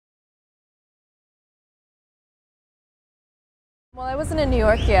Well, I wasn't in New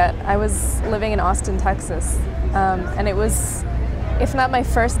York yet. I was living in Austin, Texas. And it was, if not my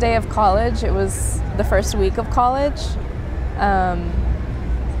first day of college, it was the first week of college. And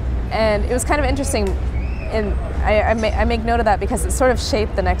it was kind of interesting. I make note of that because it sort of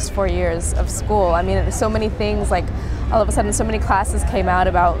shaped the next 4 years of school. I mean, so many things, like all of a sudden so many classes came out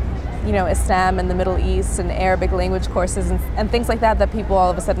about, you know, Islam and the Middle East and Arabic language courses and things like that people all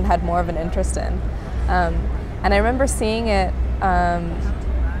of a sudden had more of an interest in. And I remember seeing it.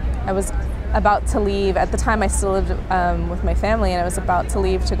 I was about to leave. At the time I still lived with my family, and I was about to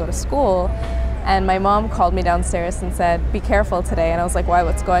leave to go to school, and my mom called me downstairs and said, "Be careful today." And I was like, "Why,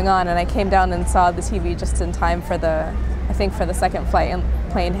 what's going on?" And I came down and saw the TV just in time for I think for the second flight, and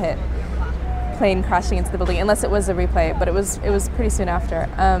plane crashing into the building, unless it was a replay, but it was pretty soon after.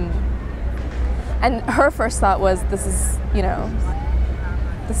 And her first thought was, this is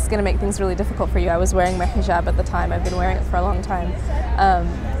going to make things really difficult for you. I was wearing my hijab at the time. I've been wearing it for a long time.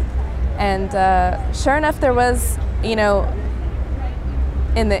 Sure enough, there was, in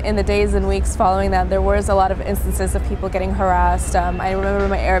the days and weeks following that, there was a lot of instances of people getting harassed. I remember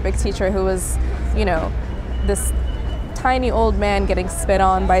my Arabic teacher, who was, this tiny old man, getting spit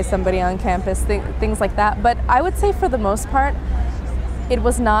on by somebody on campus, things like that. But I would say for the most part, it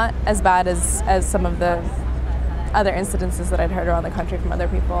was not as bad as some of the other incidences that I'd heard around the country from other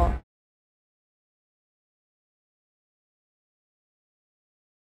people.